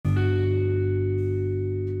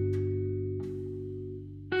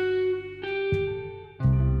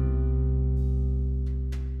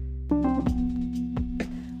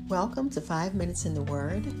Welcome to 5 Minutes in the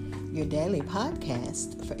Word, your daily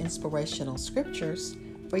podcast for inspirational scriptures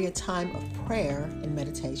for your time of prayer and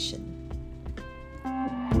meditation.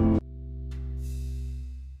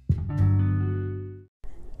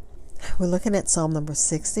 We're looking at Psalm number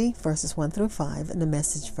 60, verses 1 through 5 in the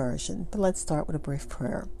Message version, but let's start with a brief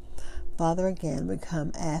prayer. Father, again, we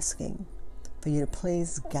come asking for you to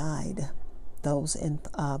please guide those in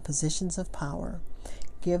positions of power.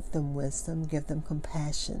 Give them wisdom, give them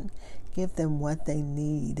compassion, give them what they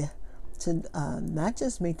need to not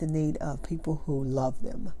just meet the need of people who love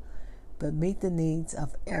them, but meet the needs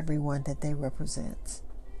of everyone that they represent.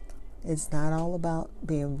 It's not all about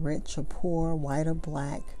being rich or poor, white or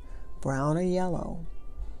black, brown or yellow.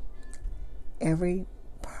 Every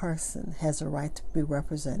person has a right to be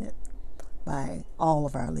represented by all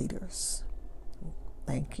of our leaders.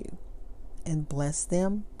 Thank you. And bless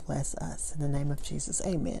them, bless us. In the name of Jesus,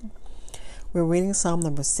 amen. We're reading Psalm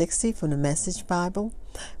number 60 from the Message Bible,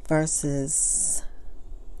 verses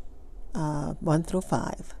 1 through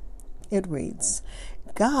 5. It reads,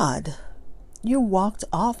 God, you walked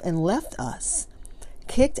off and left us,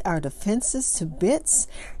 kicked our defenses to bits,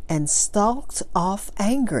 and stalked off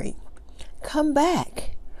angry. Come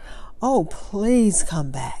back. Oh, please come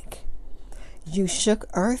back. You shook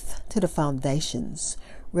earth to the foundations,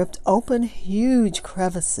 ripped open huge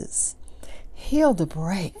crevices, healed the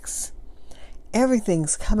breaks.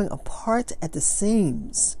 Everything's coming apart at the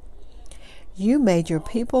seams. You made your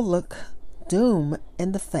people look doom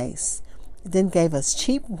in the face, then gave us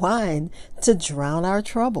cheap wine to drown our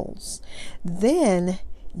troubles. Then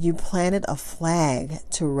you planted a flag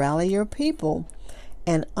to rally your people,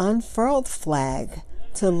 an unfurled flag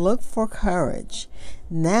to look for courage.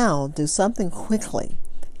 Now do something quickly.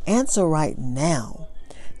 Answer right now.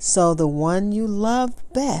 So the one you love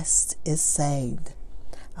best is saved.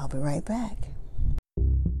 I'll be right back.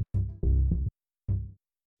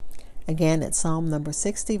 Again, it's Psalm number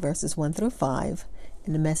 60, verses 1 through 5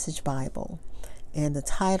 in the Message Bible. And the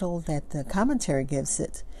title that the commentary gives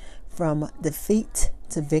it, From Defeat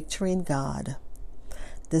to Victory in God.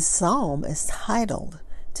 This psalm is titled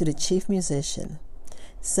to the chief musician,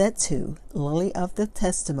 set to Lily of the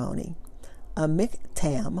Testimony, a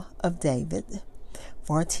miktam of David,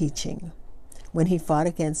 for teaching when he fought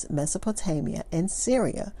against Mesopotamia and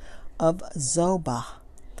Syria of Zobah,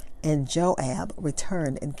 and Joab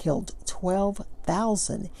returned and killed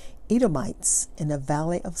 12,000 Edomites in the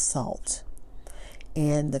Valley of Salt.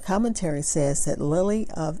 And the commentary says that Lily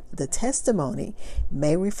of the Testimony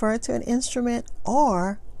may refer to an instrument,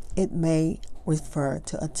 or it may refer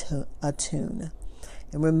to a tune.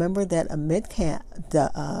 And remember that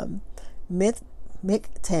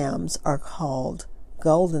miktams are called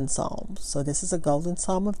golden psalms. So this is a golden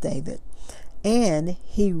psalm of David, and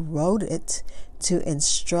he wrote it to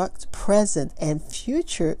instruct present and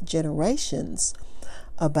future generations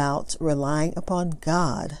about relying upon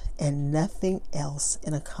God and nothing else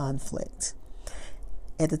in a conflict.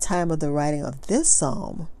 At the time of the writing of this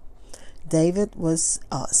psalm, David was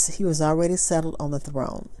already settled on the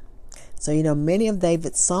throne. So many of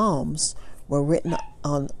David's psalms were written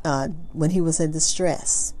on when he was in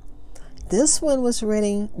distress. This one was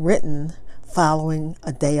written following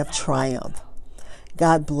a day of triumph.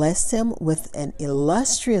 God blessed him with an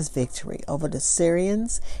illustrious victory over the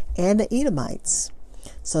Syrians and the Edomites.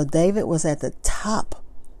 So David was at the top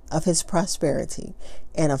of his prosperity,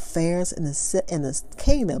 and affairs in the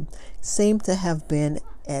kingdom seemed to have been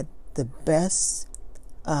at the best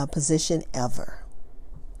position ever.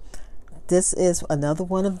 This is another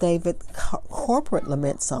one of David's corporate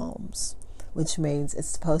lament psalms, which means it's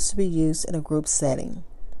supposed to be used in a group setting.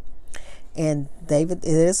 And it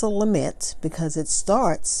is a lament because it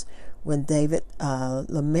starts when David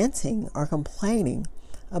lamenting or complaining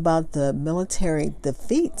about the military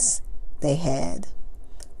defeats they had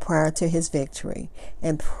prior to his victory,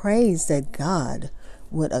 and prays that God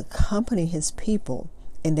would accompany his people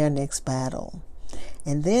in their next battle.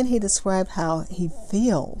 And then he described how he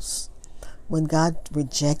feels when God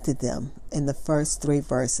rejected them in the first 3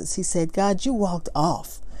 verses. He said, God, you walked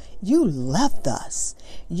off. You left us.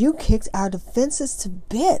 You kicked our defenses to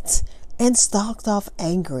bits and stalked off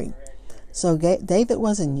angry. So David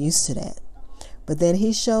wasn't used to that. But then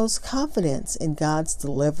he shows confidence in God's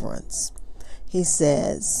deliverance. He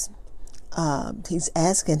says, he's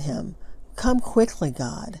asking him, come quickly,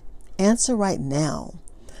 God. Answer right now.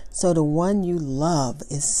 So the one you love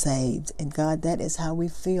is saved. And God, that is how we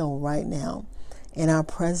feel right now in our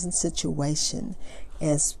present situation.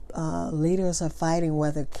 As leaders are fighting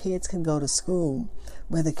whether kids can go to school,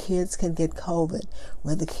 whether kids can get COVID,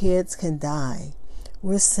 whether kids can die.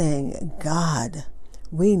 We're saying, God,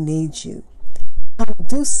 We need you.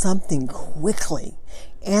 Do something quickly.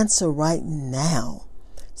 Answer right now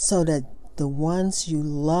so that the ones you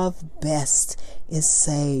love best is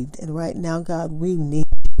saved. And right now, God, we need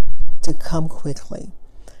to come quickly.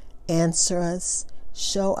 Answer us.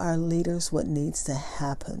 Show our leaders what needs to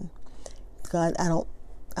happen. God,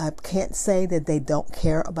 I can't say that they don't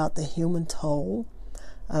care about the human toll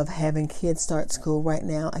of having kids start school right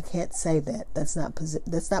now. I can't say that. That's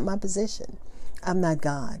not my position. I'm not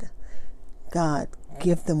God. God,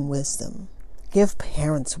 give them wisdom. Give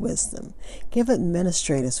parents wisdom. Give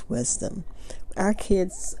administrators wisdom. Our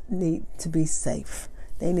kids need to be safe.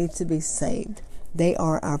 They need to be saved. They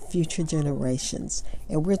are our future generations,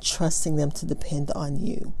 and we're trusting them to depend on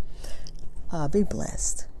you. Be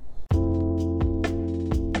blessed.